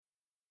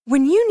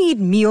When you need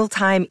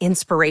mealtime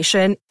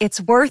inspiration,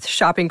 it's worth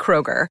shopping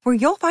Kroger, where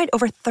you'll find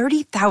over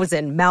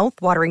 30,000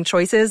 mouth-watering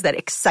choices that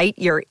excite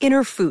your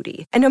inner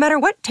foodie. And no matter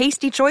what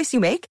tasty choice you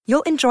make,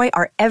 you'll enjoy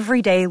our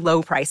everyday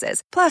low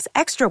prices, plus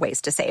extra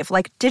ways to save,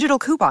 like digital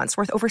coupons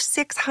worth over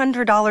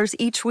 $600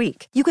 each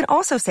week. You can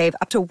also save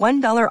up to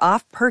 $1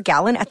 off per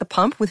gallon at the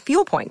pump with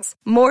fuel points.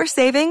 More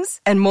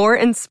savings and more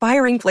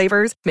inspiring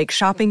flavors make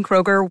shopping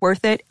Kroger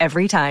worth it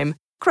every time.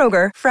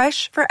 Kroger,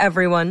 fresh for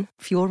everyone.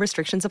 Fuel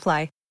restrictions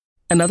apply.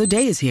 Another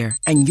day is here,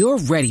 and you're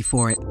ready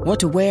for it. What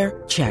to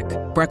wear? Check.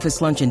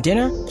 Breakfast, lunch, and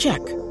dinner? Check.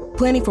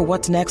 Planning for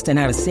what's next and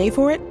how to save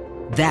for it?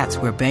 That's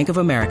where Bank of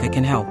America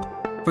can help.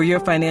 For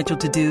your financial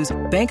to-dos,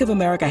 Bank of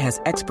America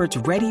has experts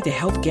ready to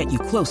help get you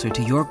closer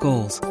to your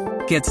goals.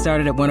 Get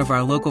started at one of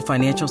our local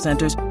financial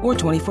centers or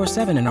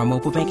 24/7 in our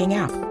mobile banking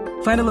app.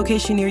 Find a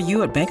location near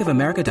you at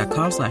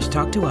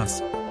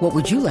bankofamerica.com/talktous. What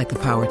would you like the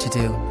power to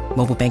do?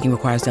 Mobile banking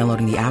requires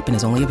downloading the app and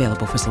is only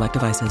available for select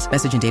devices.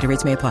 Message and data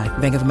rates may apply.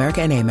 Bank of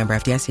America N.A., member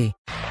FDIC.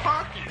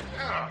 Hockey,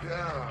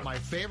 yeah. My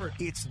favorite.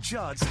 It's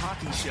Judd's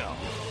Hockey Show.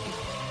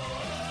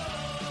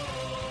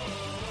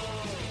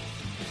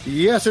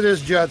 Yes, it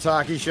is Judd's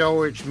Hockey Show,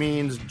 which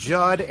means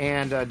Judd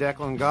and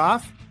Declan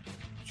Goff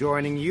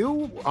joining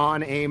you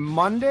on a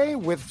Monday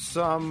with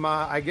some,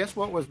 I guess,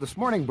 what was this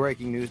morning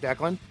breaking news,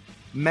 Declan?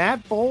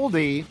 Matt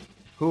Boldy,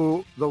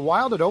 who the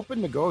Wild had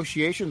opened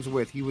negotiations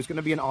with. He was going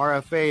to be an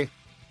RFA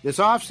this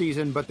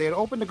offseason, but they had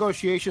opened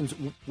negotiations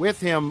with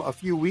him a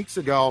few weeks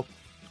ago,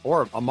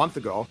 or a month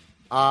ago,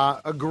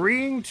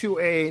 agreeing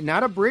to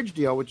not a bridge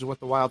deal, which is what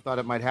the Wild thought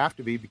it might have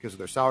to be because of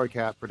their salary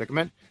cap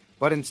predicament,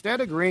 but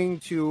instead agreeing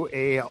to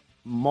a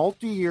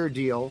multi-year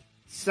deal,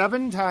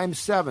 7 times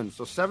 7,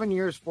 so 7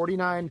 years,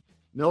 $49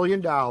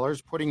 million,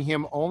 putting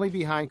him only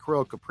behind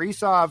Kirill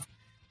Kaprizov,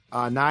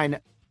 $9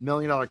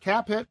 million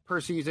cap hit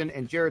per season,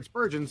 and Jared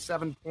Spurgeon,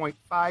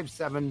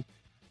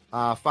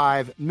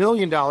 $7.575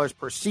 million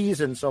per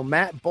season. So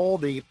Matt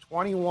Boldy,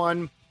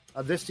 21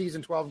 this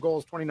season, 12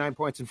 goals, 29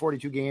 points in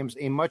 42 games,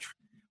 a much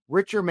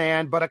richer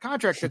man, but a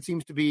contract that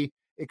seems to be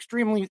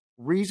extremely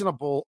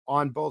reasonable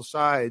on both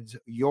sides.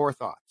 Your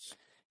thoughts?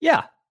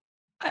 Yeah,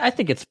 I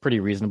think it's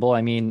pretty reasonable.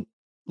 I mean,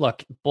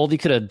 look, Boldy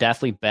could have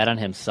definitely bet on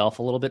himself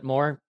a little bit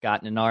more,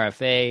 gotten an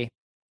RFA,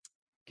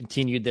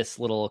 continued this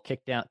little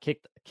kick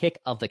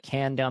of the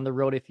can down the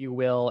road, if you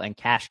will, and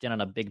cashed in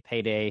on a big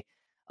payday.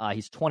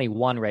 He's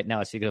 21 right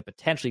now, so he could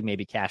potentially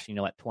maybe cash,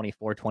 at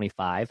 24,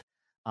 25,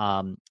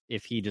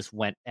 if he just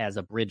went as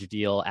a bridge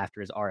deal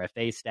after his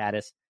RFA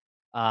status.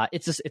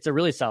 It's a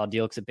really solid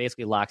deal because it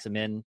basically locks him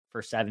in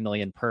for $7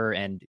 million per,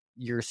 and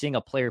you're seeing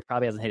a player who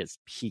probably hasn't hit his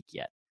peak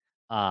yet.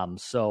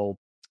 So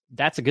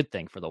that's a good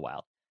thing for the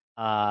Wild.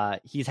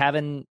 He's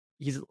definitely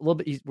been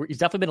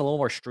a little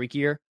more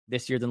streakier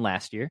this year than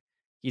last year.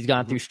 He's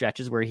gone through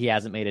stretches where he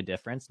hasn't made a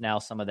difference. Now,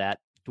 some of that,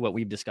 to what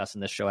we've discussed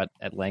in this show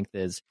at length,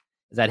 is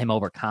that him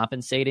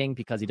overcompensating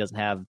because he doesn't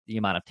have the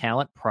amount of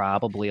talent?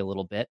 Probably a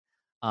little bit.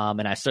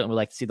 And I certainly would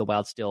like to see the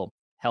Wild still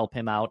help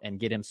him out and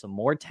get him some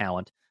more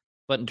talent.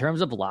 But in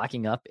terms of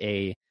locking up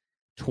a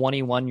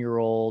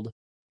 21-year-old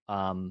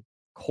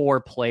core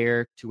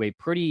player to a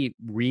pretty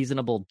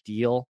reasonable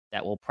deal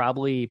that will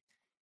probably,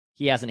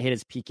 he hasn't hit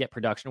his peak yet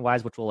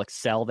production-wise, which will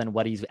excel than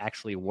what he's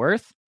actually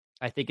worth,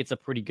 I think it's a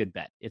pretty good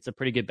bet. It's a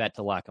pretty good bet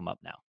to lock him up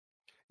now.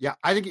 Yeah,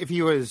 I think if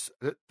he was,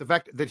 the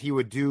fact that he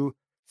would do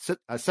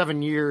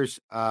 7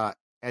 years at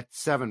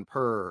 7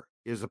 per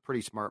is a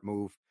pretty smart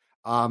move.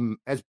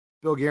 As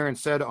Bill Guerin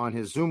said on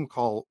his Zoom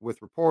call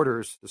with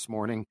reporters this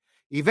morning,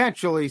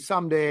 eventually,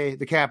 someday,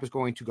 the cap is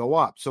going to go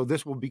up. So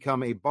this will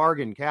become a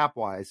bargain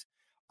cap-wise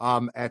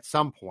at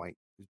some point,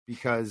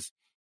 because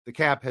the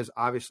cap has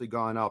obviously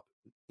gone up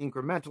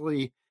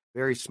incrementally,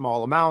 very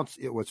small amounts.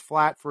 It was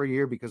flat for a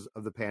year because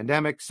of the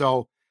pandemic.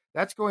 So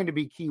that's going to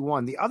be key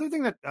one. The other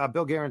thing that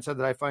Bill Guerin said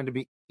that I find to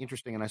be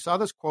interesting, and I saw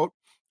this quote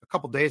a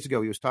couple days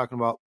ago. He was talking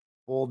about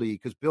Boldy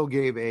because Bill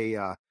gave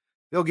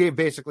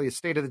basically a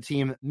state of the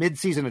team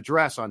midseason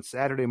address on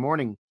Saturday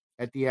morning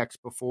at the X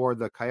before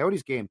the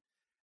Coyotes game.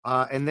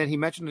 And then he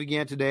mentioned it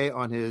again today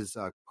on his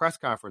press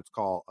conference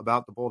call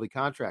about the Boldy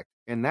contract.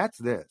 And that's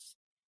this.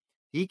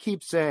 He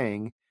keeps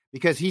saying,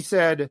 because he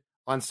said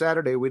on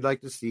Saturday, we'd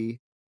like to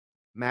see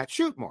Matt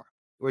shoot more,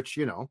 which,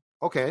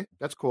 okay,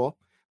 that's cool.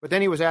 But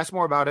then he was asked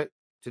more about it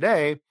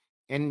today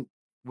and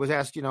was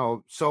asked,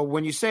 so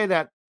when you say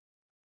that,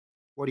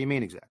 what do you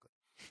mean exactly?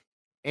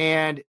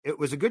 And it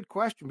was a good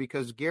question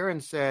because Guerin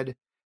said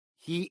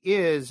he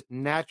is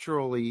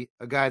naturally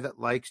a guy that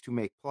likes to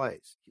make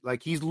plays.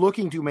 Like, he's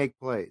looking to make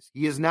plays.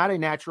 He is not a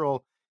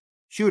natural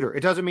shooter.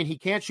 It doesn't mean he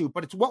can't shoot,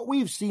 but it's what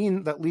we've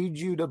seen that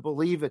leads you to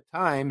believe at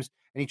times,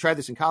 and he tried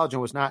this in college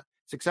and was not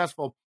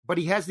successful, but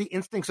he has the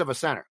instincts of a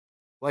center,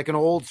 like an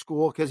old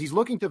school, because he's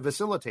looking to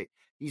facilitate.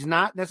 He's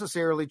not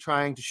necessarily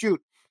trying to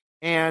shoot.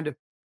 And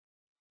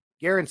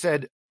Guerin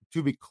said,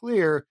 to be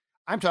clear,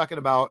 I'm talking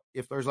about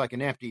if there's like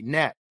an empty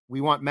net,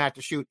 we want Matt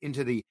to shoot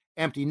into the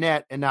empty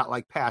net and not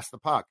like pass the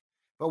puck.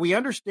 But we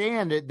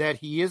understand that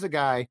he is a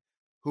guy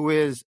who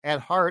is at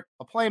heart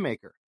a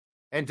playmaker.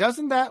 And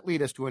doesn't that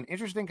lead us to an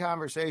interesting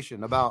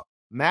conversation about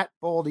Matt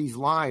Boldy's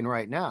line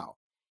right now.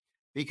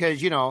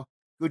 Because,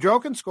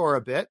 Goudreau can score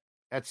a bit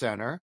at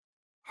center.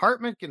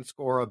 Hartman can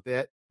score a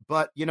bit.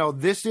 But,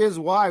 this is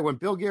why, when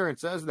Bill Guerin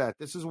says that,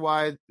 this is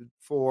why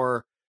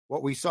for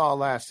what we saw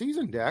last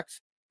season,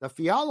 Dex, the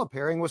Fiala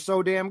pairing was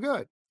so damn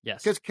good.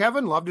 Yes. Because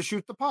Kevin loved to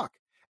shoot the puck.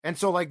 And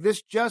so,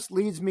 this just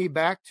leads me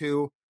back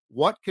to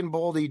what can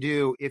Boldy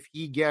do if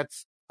he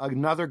gets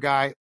another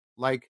guy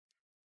like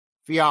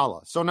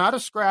Fiala? So not a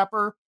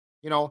scrapper.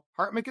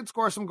 Hartman can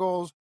score some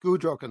goals.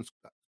 Goudreau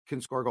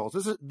can score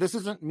goals. This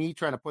isn't me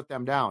trying to put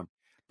them down.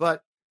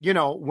 But,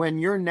 when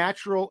your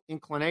natural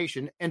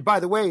inclination, and by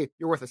the way,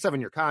 you're worth a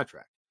 7-year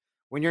contract.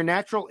 When your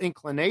natural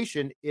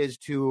inclination is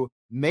to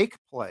make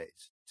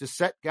plays, to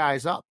set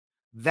guys up,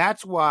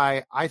 that's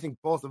why I think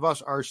both of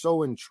us are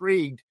so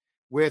intrigued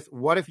with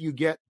what if you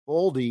get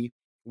Boldy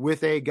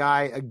with a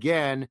guy,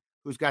 again,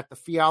 who's got the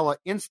Fiala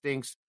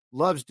instincts,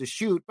 loves to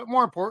shoot, but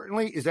more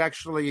importantly, is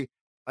actually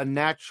a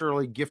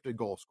naturally gifted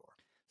goal scorer.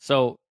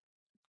 So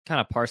kind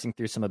of parsing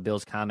through some of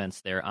Bill's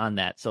comments there on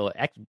that. So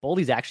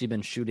Boldy's actually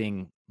been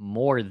shooting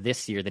more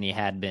this year than he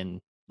had been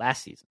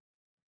last season.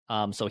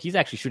 So he's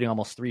actually shooting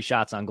almost 3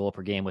 shots on goal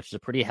per game, which is a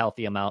pretty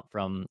healthy amount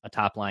from a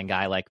top-line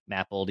guy like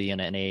Matt Boldy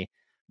and a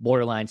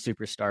borderline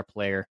superstar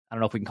player. I don't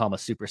know if we can call him a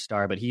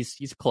superstar, but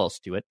he's close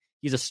to it.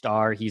 He's a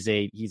star. He's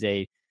a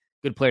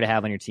good player to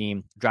have on your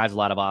team. Drives a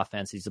lot of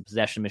offense. He's a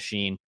possession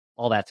machine.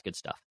 All that's good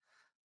stuff.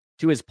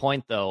 To his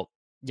point, though,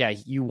 yeah,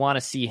 you want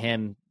to see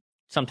him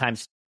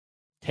sometimes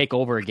take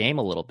over a game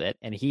a little bit,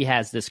 and he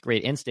has this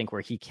great instinct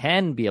where he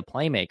can be a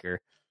playmaker,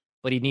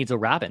 but he needs a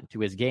Robin to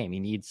his game. He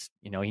needs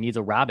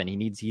a Robin.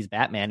 He's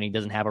Batman, and he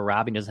doesn't have a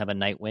Robin. He doesn't have a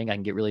Nightwing. I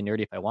can get really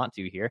nerdy if I want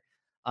to here.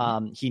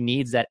 He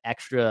needs that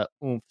extra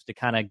oomph to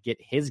kind of get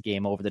his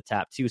game over the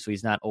top too, so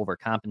he's not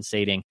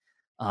overcompensating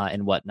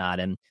and whatnot.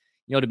 And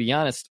to be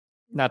honest,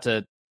 not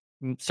to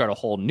start a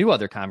whole new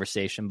other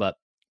conversation, but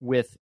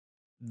with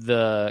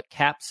the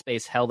cap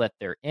space hell that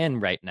they're in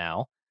right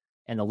now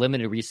and the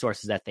limited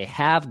resources that they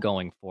have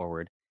going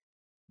forward,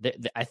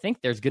 I think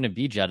there's going to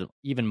be, Judd,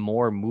 even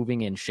more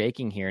moving and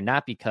shaking here,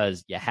 not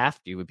because you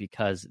have to, but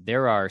because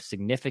there are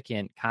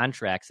significant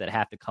contracts that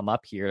have to come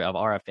up here of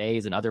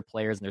RFAs and other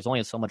players, and there's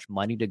only so much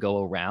money to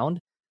go around.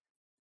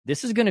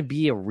 This is going to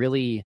be a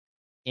really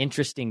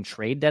interesting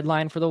trade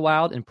deadline for the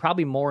Wild, and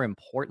probably more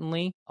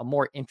importantly, a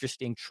more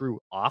interesting true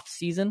off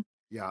season.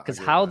 Yeah, because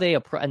how they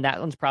approach, and that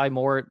one's probably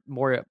more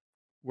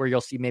where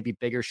you'll see maybe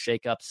bigger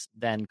shakeups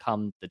than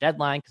come the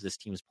deadline because this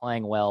team's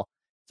playing well.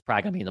 It's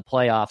probably going to be in the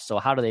playoffs. So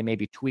how do they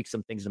maybe tweak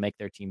some things to make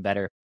their team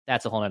better?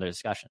 That's a whole other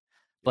discussion.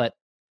 But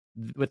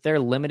with their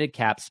limited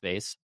cap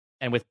space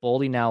and with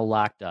Boldy now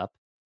locked up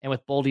and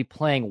with Boldy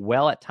playing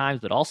well at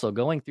times, but also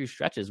going through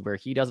stretches where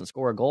he doesn't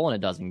score a goal in a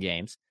dozen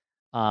games,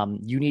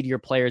 you need your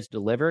players to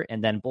deliver.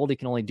 And then Boldy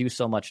can only do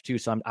so much too.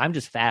 So I'm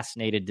just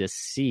fascinated to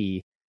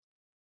see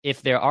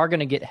if they are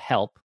going to get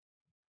help.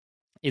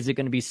 Is it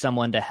going to be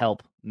someone to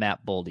help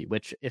Matt Boldy?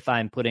 Which, if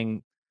I'm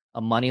putting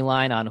a money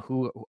line on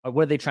what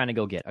are they trying to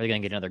go get? Are they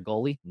going to get another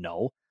goalie?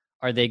 No.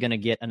 Are they going to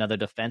get another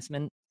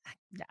defenseman?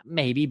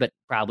 Maybe, but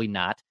probably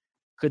not.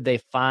 Could they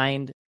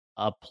find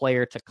a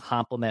player to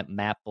complement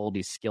Matt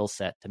Boldy's skill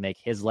set to make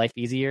his life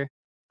easier?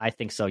 I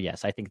think so,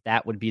 yes. I think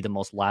that would be the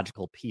most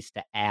logical piece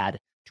to add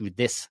to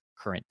this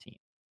current team.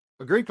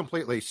 Agreed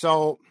completely.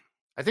 So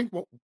I think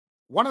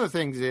one of the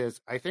things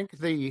is, I think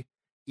the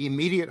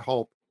immediate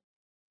hope,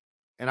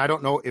 and I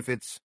don't know if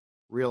it's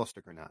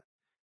realistic or not,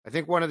 I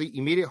think one of the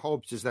immediate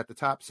hopes is that the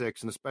top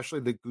 6, and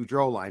especially the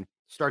Goudreau line,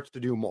 starts to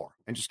do more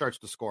and just starts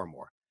to score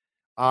more.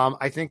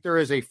 I think there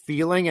is a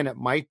feeling, and it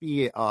might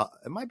be a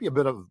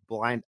bit of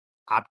blind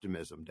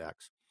optimism,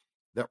 Dex,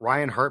 that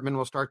Ryan Hartman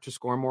will start to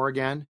score more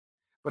again.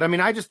 But I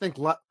mean, I just think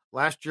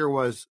last year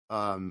was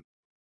a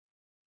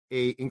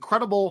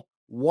incredible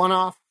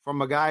one-off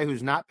from a guy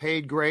who's not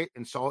paid great,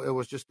 and so it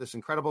was just this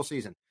incredible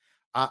season.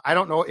 I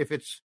don't know if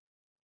it's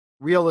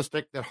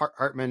realistic that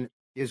Hartman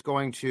is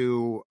going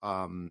to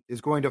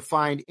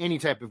find any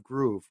type of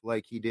groove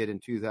like he did in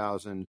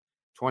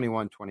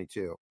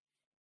 2021-22.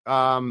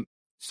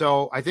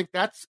 So I think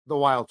that's the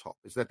Wild's hope,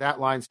 is that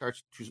line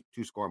starts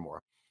to score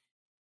more.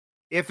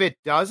 If it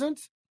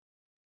doesn't,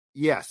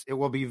 yes, it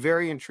will be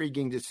very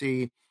intriguing to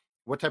see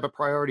what type of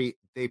priority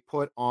they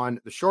put on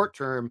the short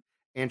term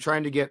and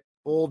trying to get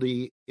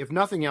Boldy, if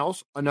nothing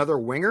else, another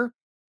winger.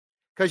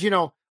 Because,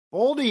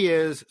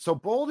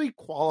 Boldy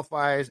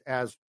qualifies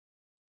as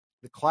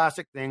the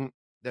classic thing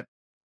that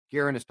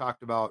Guerin has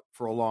talked about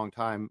for a long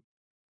time,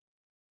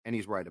 and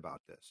he's right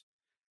about this.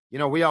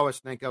 We always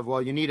think of,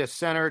 well, you need a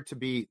center to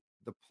be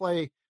the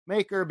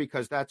playmaker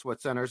because that's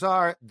what centers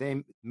are.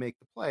 They make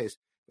the plays.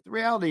 But the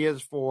reality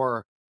is,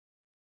 for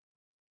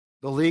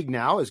the league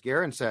now, as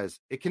Guerin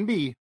says, it can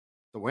be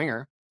the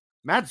winger.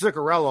 Matt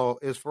Zuccarello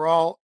is, for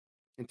all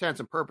intents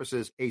and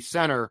purposes, a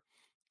center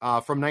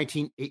from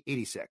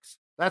 1986.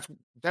 That's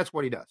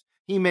what he does.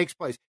 He makes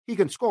plays. He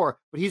can score,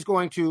 but he's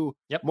going to,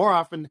 more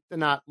often than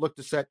not, look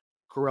to set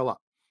Kirill up.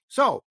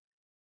 So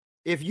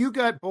if you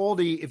got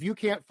Boldy, if you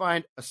can't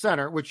find a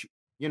center, which,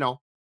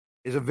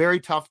 is a very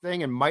tough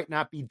thing and might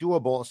not be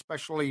doable,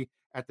 especially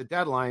at the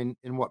deadline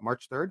in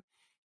March 3rd.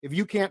 If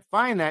you can't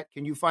find that,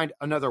 can you find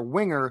another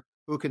winger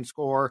who can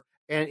score?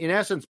 And in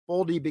essence,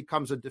 Boldy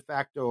becomes a de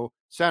facto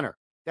center.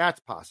 That's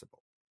possible.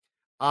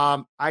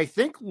 I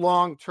think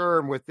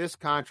long-term with this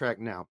contract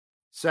now,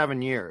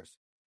 7 years,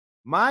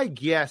 my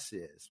guess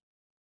is,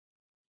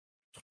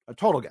 a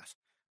total guess,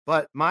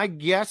 but my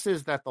guess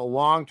is that the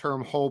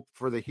long-term hope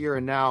for the here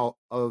and now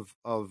of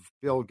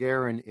Bill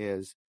Guerin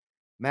is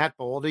Matt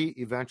Boldy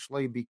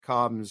eventually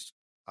becomes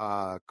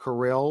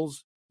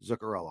Kirill's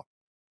Zuccarello.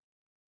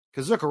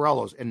 Because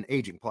Zuccarello's an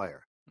aging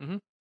player. Mm-hmm.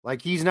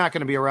 Like, he's not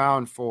going to be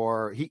around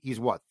for, he's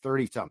what,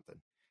 30-something.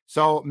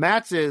 So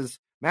Matt's is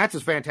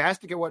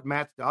fantastic at what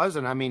Matt does.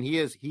 And I mean, he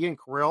and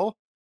Kirill,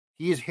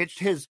 he has hitched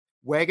his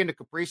wagon to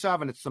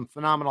Kaprizov, and it's some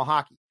phenomenal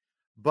hockey.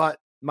 But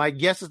my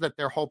guess is that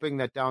they're hoping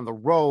that down the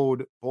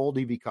road,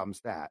 Boldy becomes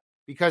that.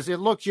 Because it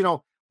looks,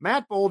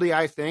 Matt Boldy,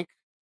 I think,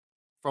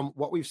 from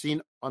what we've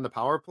seen on the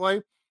power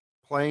play,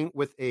 playing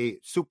with a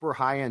super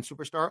high-end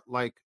superstar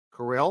like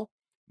Kirill,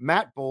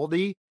 Matt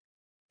Boldy,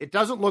 it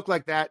doesn't look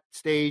like that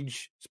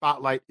stage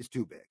spotlight is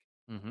too big.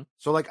 Mm-hmm.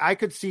 So, like, I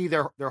could see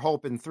their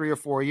hope in 3 or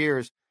 4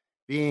 years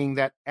being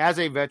that as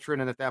a veteran,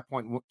 and at that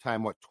point in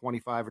time,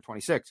 25 or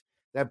 26,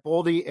 that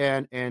Boldy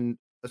and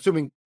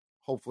assuming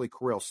hopefully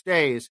Kirill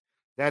stays,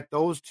 that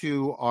those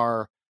two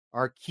are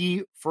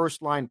key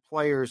first-line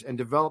players and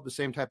develop the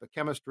same type of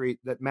chemistry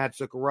that Matt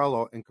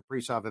Zuccarello and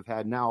Kaprizov have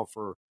had now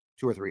for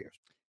 2 or 3 years.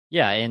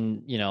 Yeah,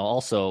 and,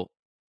 also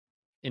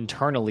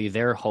internally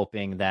they're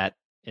hoping that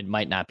it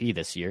might not be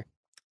this year,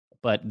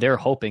 but they're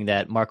hoping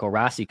that Marco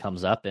Rossi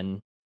comes up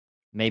and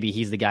maybe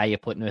he's the guy you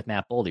put in with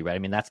Matt Boldy, right? I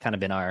mean, that's kind of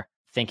been our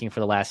thinking for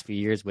the last few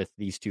years with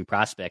these two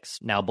prospects.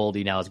 Now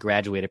Boldy has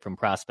graduated from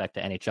prospect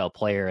to NHL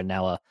player and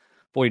now a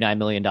 $49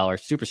 million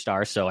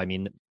superstar. So, I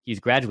mean, he's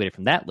graduated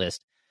from that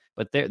list.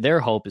 But their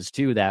hope is,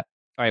 too, that,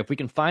 all right, if we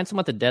can find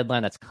someone at the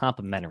deadline that's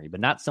complimentary, but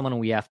not someone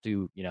we have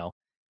to,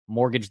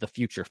 mortgage the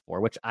future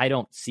for, which I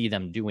don't see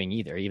them doing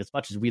either. Even as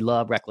much as we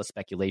love reckless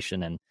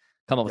speculation and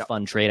come up with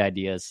fun trade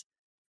ideas,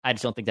 I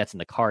just don't think that's in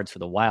the cards for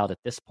the Wild at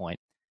this point.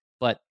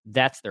 But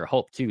that's their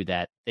hope, too,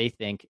 that they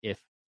think if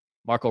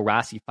Marco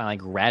Rossi finally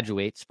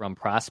graduates from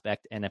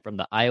prospect and from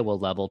the Iowa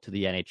level to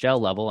the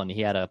NHL level, and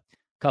he had a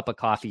cup of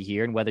coffee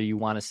here, and whether you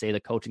want to say the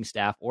coaching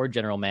staff or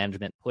general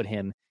management put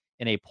him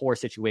in a poor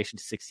situation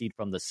to succeed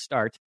from the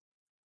start,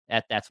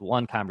 that's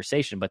one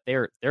conversation. But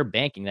they're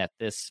banking that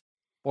this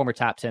former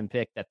top 10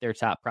 pick, that their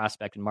top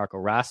prospect in Marco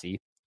Rossi,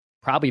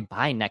 probably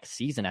by next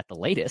season at the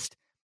latest,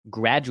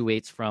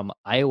 graduates from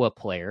Iowa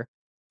player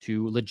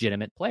to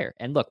legitimate player.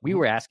 And look, we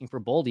were asking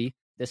for Boldy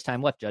this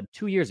time, Judd?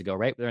 2 years ago,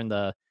 right? During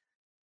the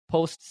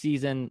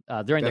postseason,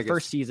 during the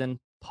first season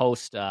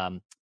post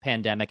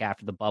pandemic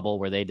after the bubble,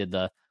 where they did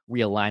the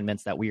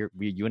realignments that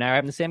you and I are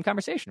having the same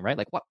conversation, right?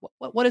 Like,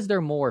 what is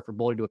there more for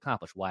Boldy to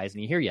accomplish? Why isn't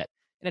he here yet?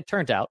 And it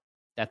turned out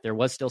that there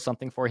was still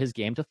something for his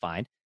game to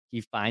find.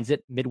 He finds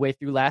it midway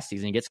through last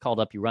season. He gets called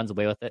up. He runs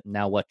away with it. And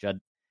now Judd?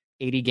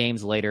 80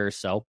 games later or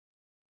so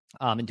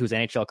into his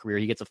NHL career,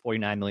 he gets a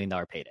 $49 million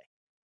payday.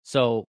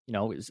 So,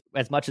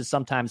 as much as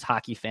sometimes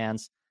hockey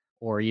fans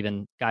or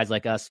even guys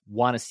like us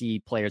want to see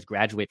players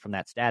graduate from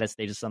that status,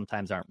 they just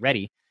sometimes aren't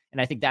ready.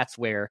 And I think that's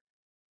where,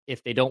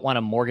 if they don't want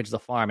to mortgage the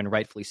farm, and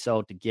rightfully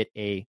so, to get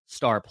a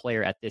star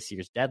player at this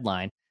year's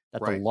deadline,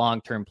 that the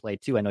long-term play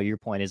too. I know your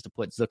point is to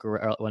put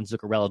Zuccarello, when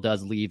Zuccarello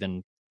does leave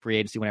in free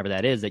agency, whenever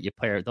that is, that you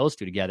pair those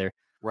two together.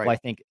 Right. Well, I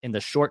think in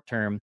the short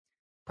term,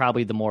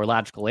 probably the more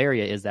logical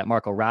area is that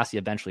Marco Rossi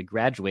eventually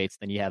graduates.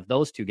 Then you have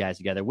those two guys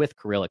together with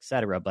Kirill, et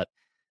cetera. But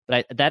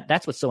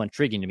that's what's so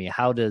intriguing to me.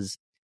 How do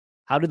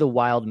the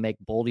Wild make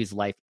Boldy's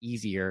life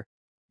easier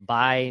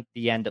by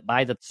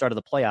the start of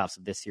the playoffs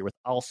of this year, with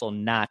also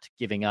not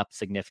giving up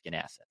significant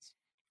assets?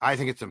 I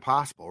think it's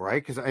impossible,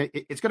 right? Because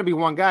it's going to be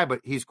one guy,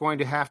 but he's going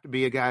to have to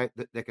be a guy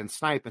that can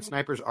snipe, and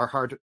snipers are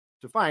hard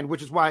to find,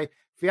 which is why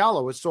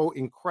Fiala is so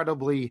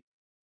incredibly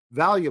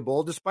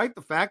valuable, despite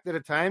the fact that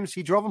at times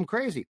he drove him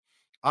crazy.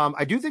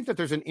 I do think that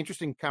there's an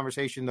interesting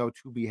conversation, though,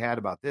 to be had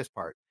about this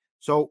part.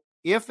 So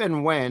if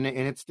and when,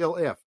 and it's still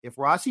if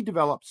Rossi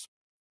develops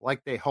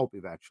like they hope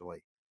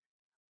eventually,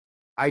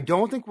 I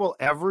don't think we'll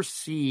ever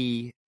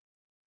see,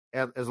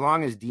 as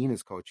long as Dean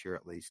is coach here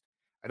at least,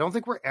 I don't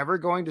think we're ever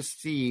going to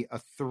see a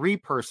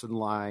 3-person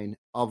line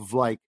of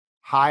like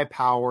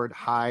high-powered,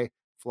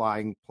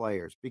 high-flying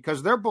players,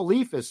 because their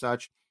belief is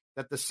such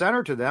that the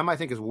center to them, I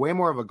think, is way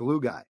more of a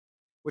glue guy,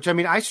 which, I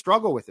mean, I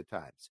struggle with at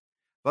times.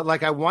 But,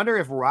 like, I wonder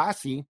if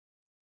Rossi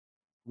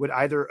would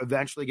either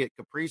eventually get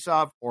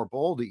Kaprizov or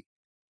Boldy,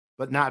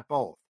 but not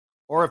both.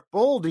 Or if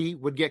Boldy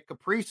would get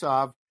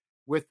Kaprizov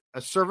with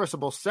a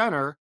serviceable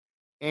center,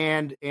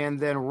 and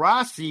then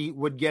Rossi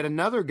would get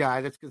another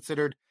guy that's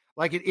considered,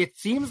 like, it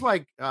seems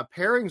like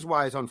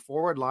pairings-wise on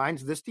forward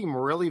lines, this team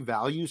really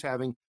values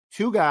having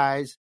 2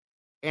 guys,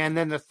 and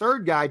then the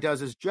third guy does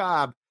his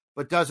job,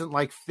 but doesn't,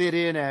 like, fit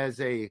in as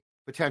a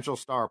potential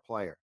star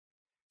player.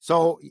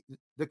 So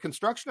the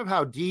construction of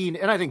how Dean,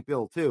 and I think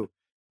Bill too,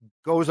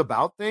 goes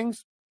about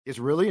things is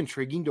really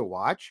intriguing to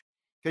watch.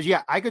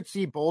 Because I could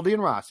see Boldy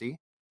and Rossi.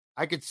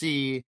 I could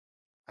see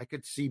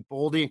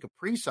Boldy and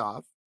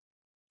Kaprizov,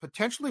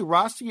 potentially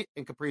Rossi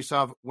and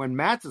Kaprizov when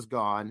Mats is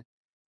gone.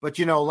 But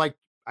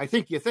I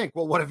think you think,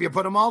 well, what if you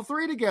put them all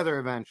three together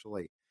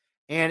eventually?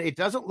 And it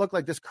doesn't look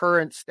like this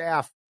current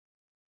staff.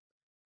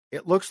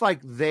 It looks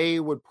like they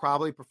would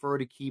probably prefer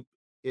to keep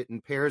it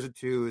in pairs of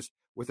twos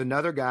with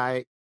another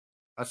guy,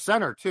 a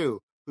center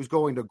too, who's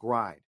going to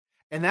grind.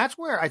 And that's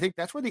where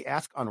the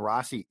ask on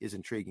Rossi is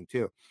intriguing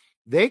too.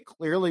 They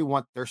clearly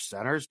want their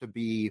centers to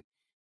be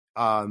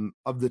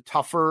of the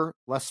tougher,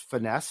 less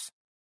finesse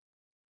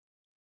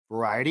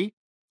variety.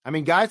 I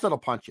mean, guys that'll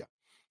punch you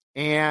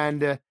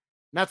and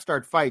not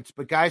start fights,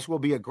 but guys who will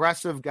be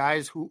aggressive,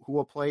 guys who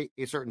will play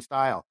a certain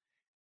style.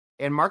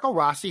 And Marco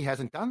Rossi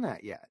hasn't done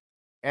that yet.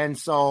 And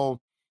so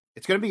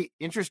it's going to be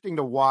interesting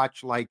to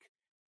watch, like,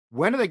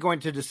 when are they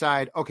going to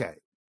decide, okay,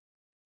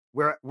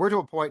 we're to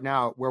a point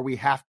now where we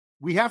have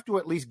to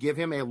at least give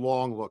him a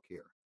long look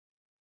here.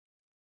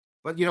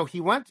 But, he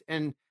went,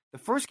 and the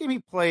first game he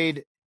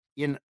played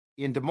in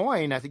Des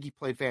Moines, I think he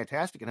played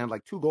fantastic and had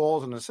like 2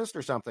 goals and an assist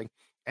or something.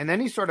 And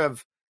then he sort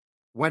of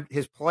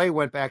his play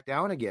went back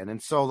down again.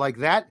 And so like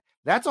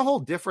that's a whole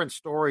different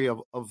story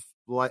of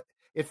like,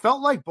 it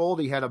felt like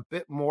Boldy had a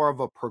bit more of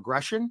a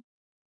progression.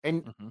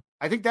 And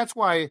I think that's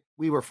why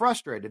we were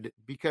frustrated,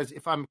 because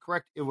if I'm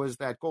correct, it was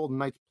that Golden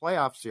Knights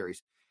playoff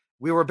series.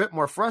 We were a bit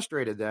more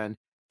frustrated then.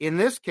 In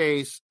this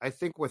case, I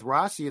think with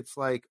Rossi, it's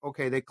like,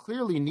 okay, they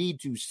clearly need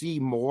to see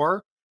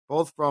more,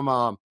 both from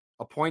a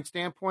point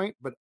standpoint,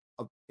 but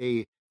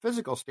a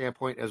physical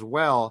standpoint as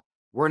well.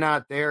 We're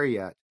not there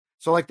yet.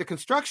 So like the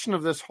construction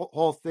of this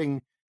whole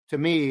thing, to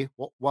me,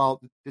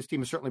 while this team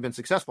has certainly been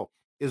successful,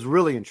 is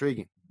really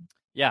intriguing.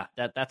 Yeah,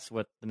 that's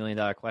what the $1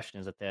 million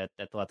question is, that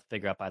they'll have to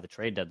figure out by the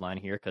trade deadline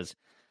here. Because,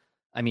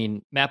 I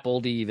mean, Matt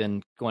Boldy,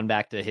 even going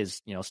back to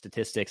his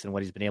statistics and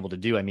what he's been able to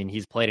do, I mean,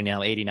 he's played in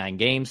now 89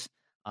 games.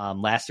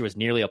 Last year was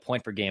nearly a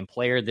point per game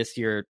player. This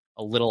year,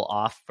 a little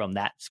off from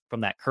that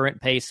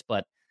current pace.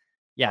 But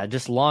yeah,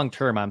 just long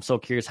term, I'm so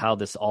curious how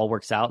this all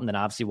works out. And then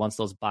obviously once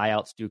those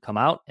buyouts do come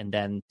out, and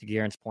then to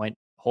Guerin's point,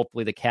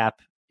 hopefully the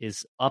cap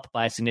is up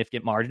by a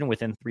significant margin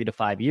within 3 to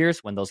 5 years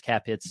when those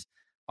cap hits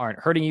aren't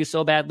hurting you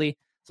so badly.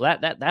 So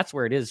that's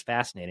where it is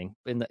fascinating.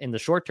 In the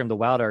short term, the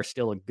Wild are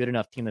still a good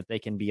enough team that they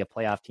can be a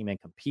playoff team and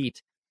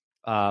compete.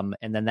 And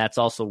then that's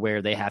also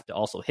where they have to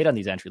also hit on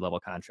these entry level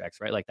contracts,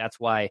 right? Like that's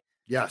why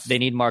they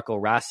need Marco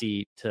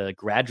Rossi to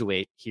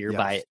graduate here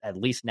by at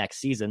least next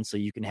season, so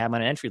you can have him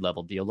on an entry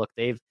level deal. Look,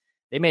 they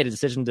made a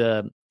decision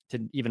to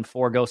even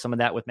forego some of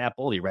that with Matt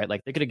Boldy, right?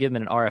 Like they could have given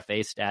him an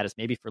RFA status,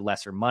 maybe for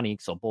lesser money,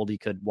 so Boldy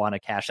could want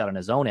to cash out on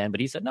his own end. But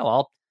he said,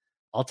 no,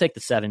 I'll take the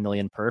 $7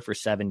 million per for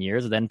 7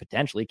 years, and then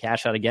potentially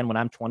cash out again when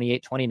I'm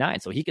 28, 29.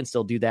 So he can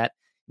still do that,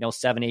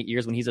 7-8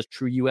 years when he's a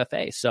true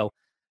UFA. So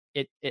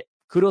it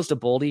kudos to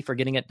Boldy for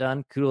getting it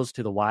done. Kudos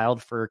to the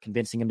Wild for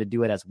convincing him to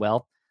do it as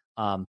well.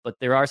 But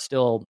there are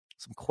still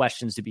some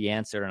questions to be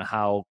answered on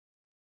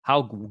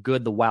how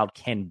good the Wild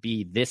can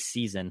be this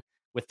season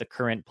with the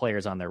current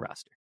players on their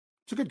roster.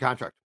 It's a good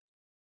contract.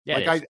 Yeah,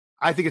 like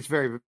I think it's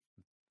very,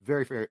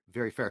 very fair,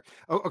 very fair.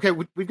 Okay,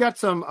 we've got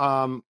some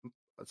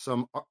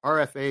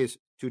RFAs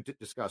to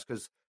discuss,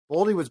 because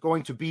Boldy was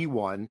going to be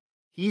one.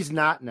 He's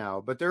not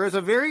now, but there is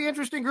a very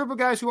interesting group of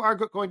guys who are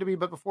going to be.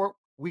 But before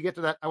we get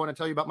to that, I want to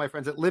tell you about my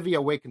friends at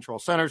Livia Weight Control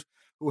Centers,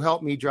 who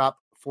helped me drop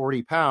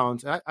 40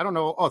 pounds. I don't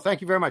know. Oh, thank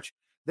you very much.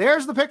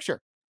 There's the picture.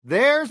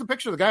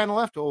 The guy on the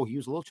left. Oh, he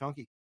was a little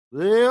chunky,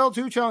 little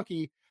too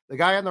chunky. The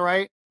guy on the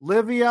right,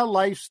 Livia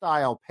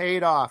Lifestyle,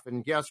 paid off.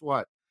 And guess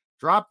what?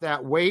 Drop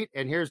that weight.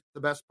 And here's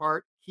the best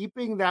part.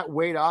 Keeping that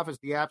weight off is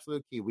the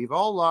absolute key. We've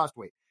all lost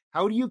weight.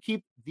 How do you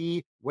keep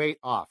the weight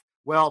off?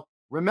 Well,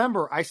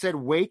 remember, I said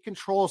weight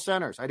control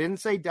centers. I didn't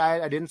say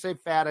diet. I didn't say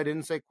fat. I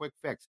didn't say quick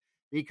fix,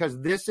 because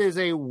this is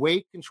a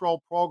weight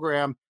control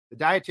program. The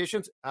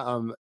dietitians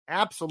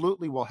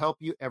absolutely will help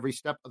you every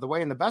step of the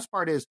way. And the best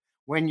part is,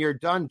 when you're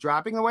done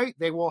dropping the weight,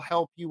 they will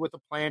help you with a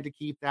plan to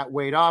keep that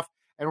weight off.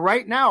 And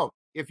right now,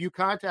 if you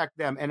contact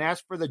them and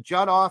ask for the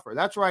Judd offer,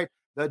 that's right,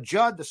 the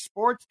Judd, the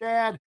Sports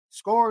Dad,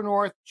 Score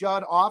North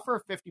Judd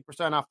offer,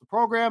 50% off the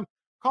program.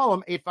 Call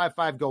them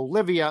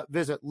 855-GO-LIVIA.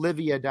 Visit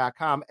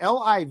livia.com,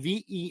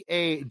 LIVEA.com,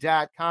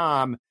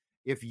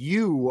 if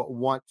you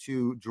want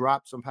to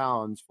drop some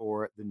pounds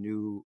for the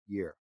new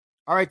year.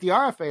 All right, the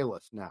RFA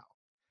list now.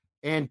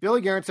 And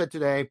Billy Guerin said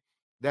today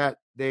that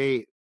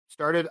they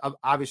started,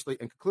 obviously,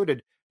 and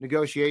concluded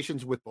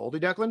negotiations with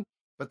Boldy, Declan,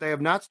 but they have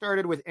not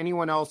started with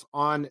anyone else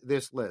on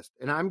this list.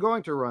 And I'm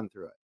going to run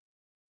through it.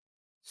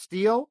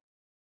 Steele,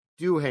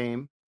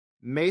 Duhaime,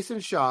 Mason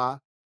Shaw,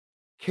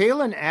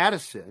 Kalen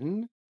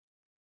Addison,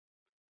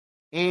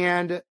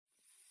 and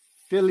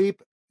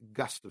Philippe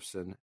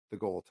Gustafsson, the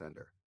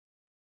goaltender.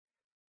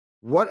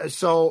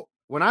 So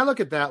when I look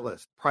at that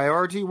list,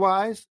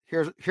 priority-wise,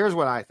 here's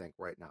what I think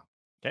right now.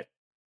 Okay.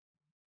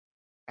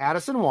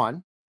 Addison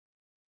 1.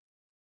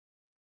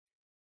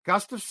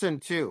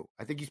 Gustafsson 2.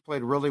 I think he's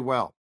played really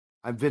well.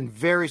 I've been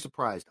very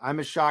surprised. I'm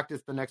as shocked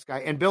as the next guy.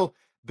 And Bill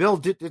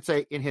did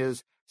say in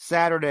his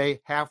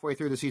Saturday, halfway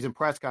through the season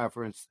press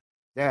conference,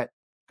 that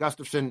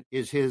Gustafsson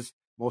is his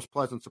most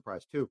pleasant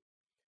surprise too.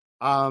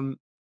 I'm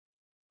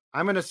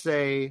going to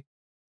say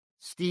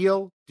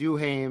Steele,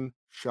 Duhaime,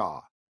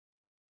 Shaw.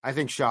 I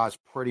think Shaw is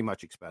pretty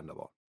much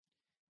expendable.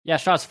 Yeah,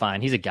 Shaw's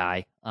fine. He's a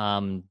guy.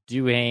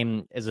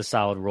 Duhaime is a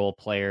solid role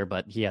player,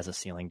 but he has a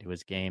ceiling to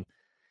his game.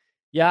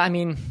 Yeah, I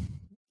mean,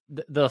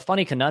 the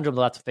funny conundrum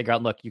we'll have to figure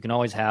out, look, you can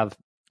always have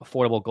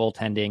affordable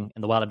goaltending,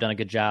 and the Wild have done a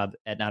good job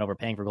at not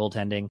overpaying for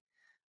goaltending.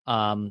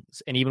 And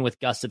even with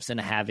Gustafsson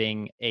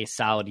having a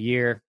solid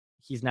year,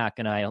 he's not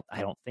going to,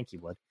 I don't think he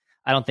would.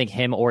 I don't think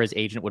him or his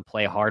agent would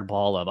play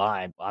hardball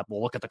of,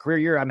 well, look at the career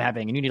year I'm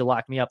having, and you need to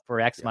lock me up for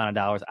X amount of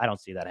dollars. I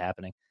don't see that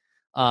happening.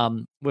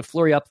 With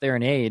Fleury up there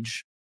in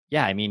age,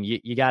 yeah, I mean,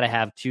 you got to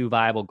have two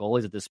viable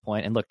goalies at this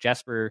point. And look,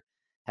 Jesper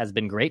has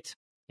been great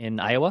in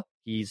Iowa.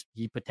 He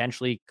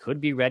potentially could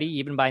be ready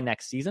even by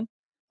next season.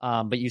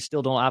 But you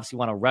still don't obviously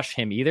want to rush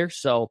him either.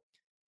 So,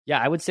 yeah,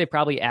 I would say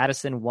probably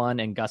Addison 1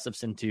 and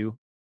Gustafsson 2.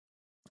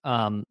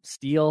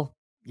 Steele,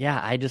 yeah,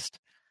 I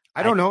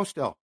don't know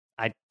still.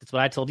 That's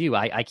what I told you.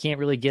 I can't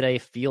really get a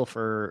feel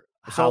for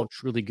how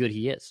truly good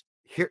he is.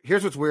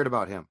 Here's what's weird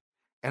about him.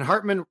 And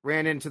Hartman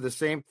ran into the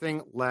same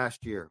thing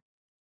last year.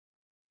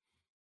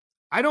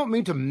 I don't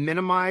mean to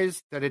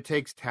minimize that it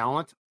takes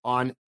talent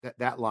on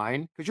that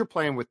line, because you're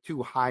playing with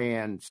two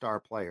high-end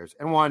star players,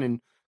 and one in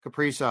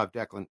Kaprizov,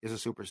 Declan, is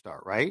a superstar,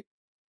 right?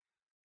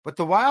 But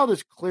the Wild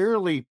is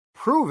clearly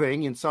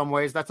proving in some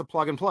ways that's a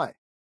plug and play.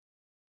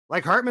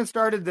 Like Hartman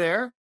started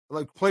there,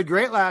 like played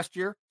great last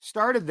year,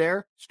 started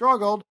there,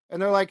 struggled, and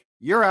they're like,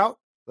 you're out.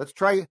 Let's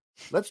try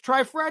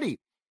Freddie.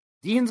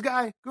 Dean's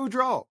guy,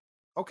 Gaudreau.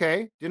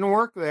 Okay, didn't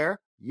work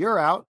there. You're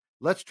out.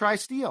 Let's try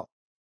Steele.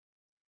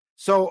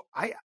 So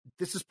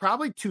this is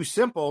probably too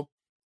simple,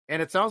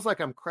 and it sounds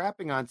like I'm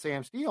crapping on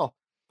Sam Steele,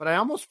 but I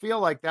almost feel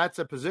like that's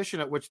a position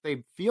at which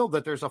they feel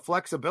that there's a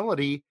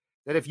flexibility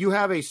that if you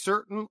have a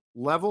certain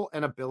level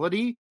and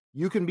ability,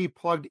 you can be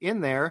plugged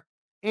in there.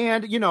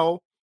 And,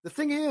 the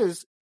thing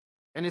is,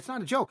 and it's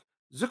not a joke,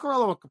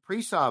 Zuccarello and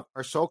Kaprizov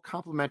are so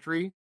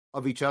complementary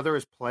of each other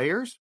as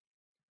players.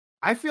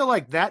 I feel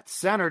like that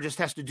center just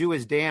has to do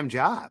his damn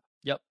job.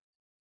 Yep.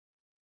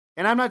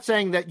 And I'm not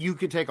saying that you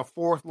could take a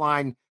fourth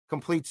line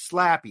complete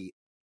slappy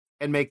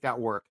and make that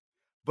work.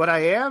 But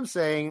I am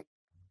saying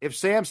if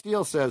Sam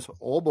Steele says,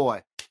 oh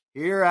boy,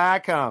 here I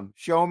come,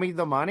 show me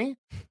the money,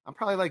 I'm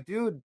probably like,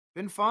 dude,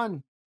 been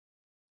fun.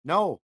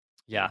 No.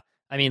 Yeah.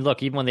 I mean,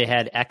 look, even when they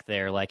had Ek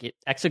there,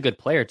 Ek's a good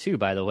player too,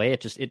 by the way.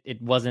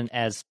 It wasn't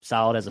as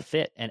solid as a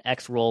fit, and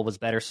Ek's role was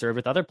better served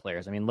with other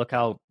players. I mean, look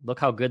how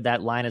good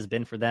that line has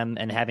been for them,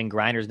 and having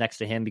Grinders next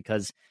to him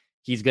because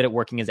he's good at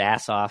working his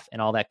ass off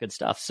and all that good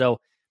stuff. So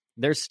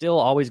there's still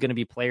always going to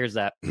be players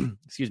that,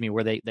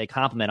 where they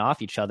complement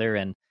off each other,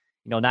 and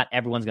not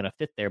everyone's going to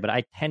fit there. But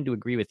I tend to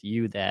agree with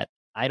you that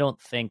I don't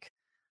think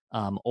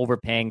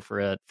overpaying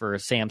for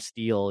Sam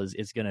Steele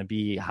is going to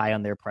be high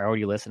on their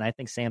priority list. And I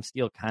think Sam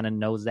Steele kind of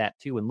knows that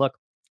too. And look,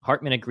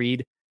 Hartman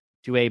agreed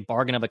to a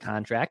bargain of a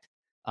contract.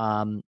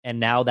 And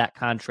now that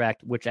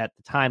contract, which at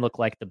the time looked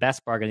like the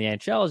best bargain in the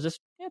NHL, is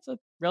it's a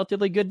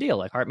relatively good deal.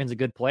 Like Hartman's a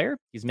good player.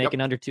 He's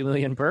making under $2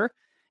 million per,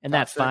 and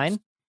that's fine.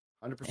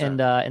 100%.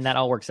 And that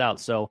all works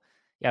out. So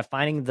yeah,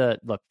 finding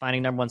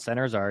number one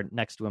centers are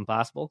next to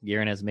impossible.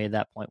 Guerin has made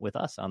that point with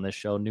us on this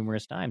show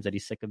numerous times that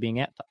he's sick of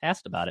being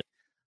asked about it.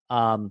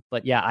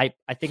 But yeah,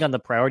 I think on the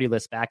priority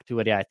list, back to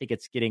it, yeah, I think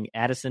it's getting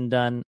Addison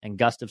done and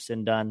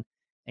Gustafsson done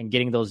and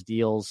getting those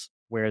deals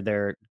where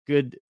they're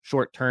good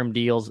short-term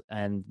deals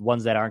and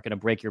ones that aren't going to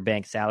break your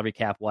bank salary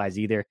cap wise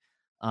either.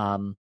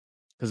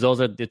 Because those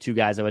are the two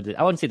guys I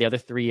wouldn't say the other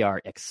three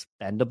are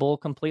expendable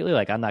completely.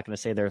 Like I'm not going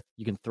to say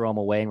you can throw them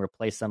away and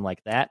replace them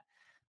like that,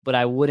 but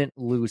I wouldn't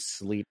lose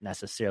sleep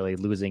necessarily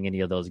losing any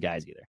of those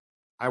guys either.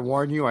 I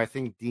warn you, I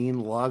think Dean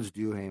loves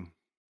Duhaime.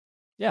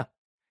 Yeah.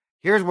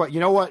 Here's what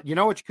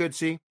you could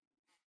see.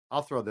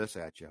 I'll throw this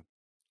at you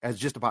as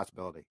just a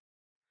possibility.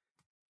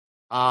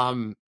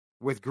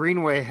 With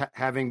Greenway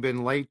having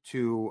been late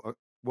to,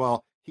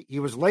 he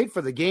was late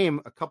for the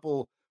game a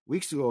couple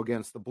weeks ago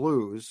against the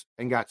Blues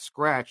and got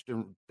scratched,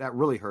 and that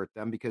really hurt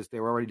them because they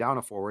were already down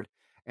a forward.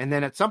 And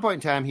then at some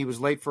point in time, he was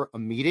late for a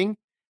meeting.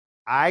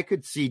 I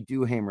could see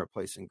Duhaime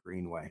replacing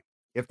Greenway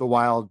if the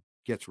Wild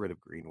gets rid of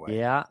Greenway.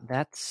 Yeah,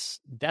 that's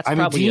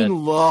probably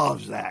Dean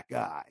loves that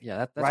guy. Yeah,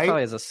 that's right?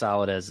 probably as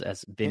solid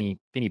as Vinny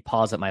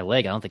paws at my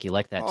leg. I don't think he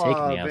liked that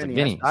taking me. I was like,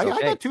 Vinny, I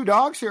got two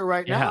dogs here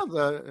right now.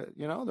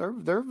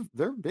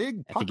 They're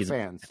big Puck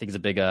fans. I think he's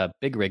a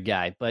big rig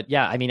guy. But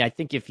yeah, I mean, I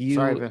think if you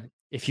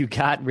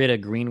got rid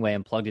of Greenway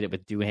and plugged it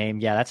with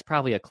Duhaime, yeah, that's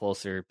probably a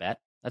closer bet.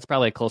 That's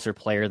probably a closer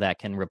player that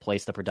can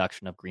replace the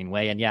production of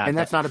Greenway. And yeah,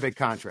 that's not a big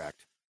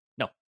contract.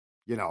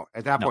 No,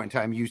 at that point in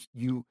time,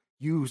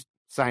 you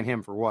sign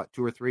him for what,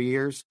 2 or 3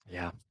 years?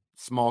 Yeah.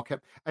 Small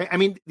cap. I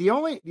mean, the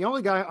only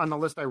guy on the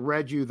list I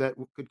read you that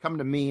could come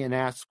to me and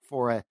ask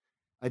for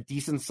a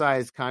decent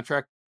sized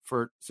contract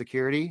for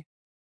security,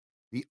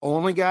 the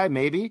only guy,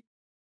 maybe,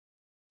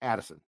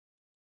 Addison.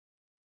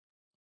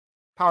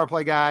 Power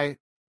play guy,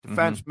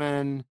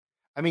 defenseman.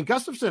 I mean,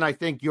 Gustafson, I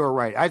think you're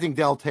right. I think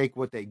they'll take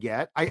what they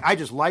get. I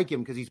just like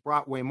him because he's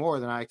brought way more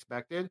than I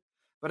expected.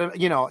 But,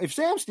 if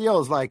Sam Steele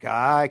is like,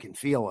 I can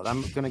feel it,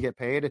 I'm going to get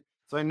paid.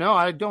 So, no,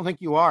 I don't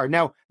think you are.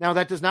 Now,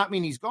 that does not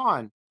mean he's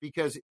gone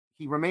because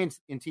he remains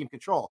in team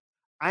control.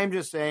 I'm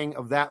just saying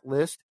of that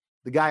list,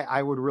 the guy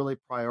I would really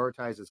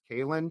prioritize is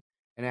Kalen.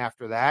 And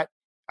after that,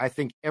 I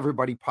think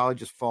everybody probably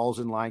just falls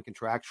in line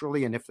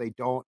contractually. And if they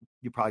don't,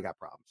 you probably got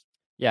problems.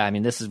 Yeah, I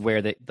mean, this is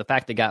where the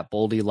fact they got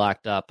Boldy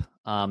locked up,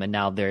 and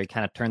now they're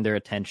kind of turned their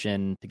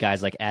attention to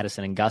guys like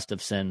Addison and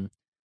Gustafson.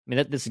 I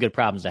mean, this is good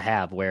problems to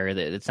have, where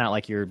it's not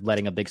like you're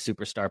letting a big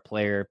superstar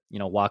player,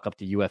 walk up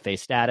to UFA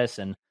status.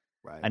 And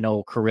right. I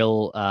know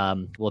Kirill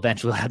will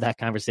eventually have that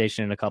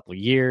conversation in a couple of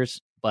years,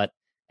 but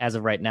as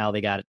of right now,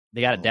 they got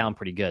it down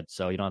pretty good,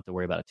 so you don't have to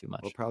worry about it too much.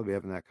 We'll probably be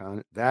having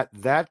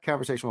that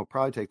conversation will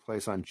probably take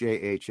place on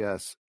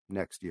JHS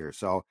next year.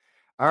 So,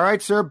 all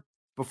right, sir.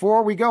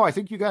 Before we go, I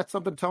think you got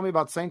something to tell me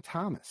about St.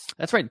 Thomas.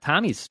 That's right.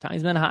 Tommy's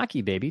men's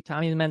hockey, baby.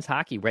 Tommy's men's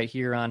hockey right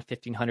here on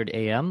 1500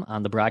 AM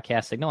on the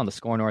broadcast signal on the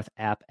Score North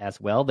app as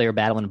well. They're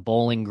battling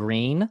Bowling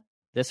Green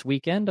this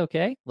weekend,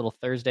 okay? Little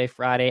Thursday,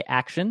 Friday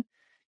action.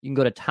 You can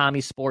go to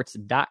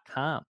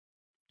TommySports.com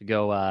to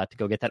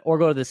go get that, or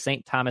go to the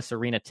St. Thomas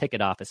Arena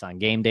ticket office on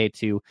game day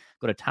to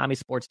go to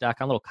TommySports.com.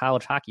 A little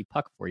college hockey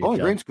puck for you.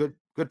 Bowling Green's good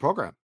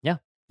program. Yeah.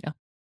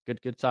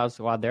 Good solid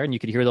squad there. And you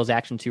could hear those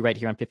action too right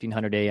here on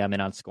 1500 AM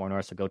and on Score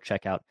North. So go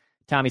check out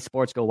Tommy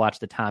Sports. Go watch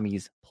the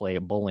Tommies play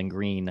Bowling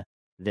Green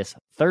this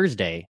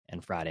Thursday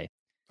and Friday.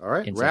 All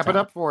right. Wrap it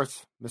up for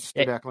us,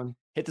 Mr. Declan.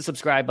 Hit the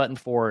subscribe button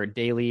for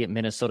daily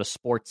Minnesota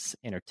sports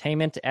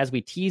entertainment. As we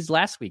teased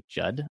last week,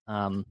 Judd,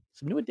 some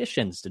new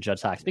additions to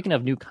Judd's Hockey. Speaking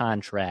of new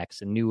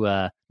contracts and new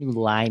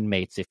line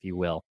mates, if you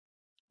will.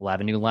 We'll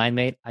have a new line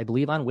mate, I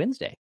believe, on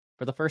Wednesday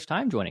for the first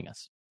time joining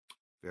us.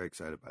 Very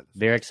excited by this.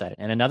 Very excited.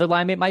 And another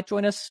line mate might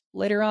join us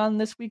later on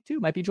this week, too.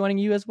 Might be joining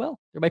you as well.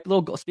 There might be a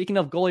little, speaking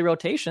of goalie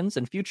rotations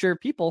and future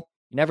people,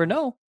 you never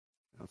know.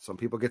 Some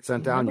people get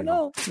sent down, I never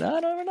know.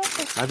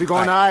 I'd be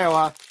going to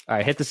Iowa. All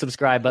right, hit the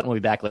subscribe button. We'll be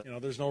back later.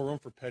 There's no room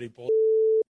for petty bull.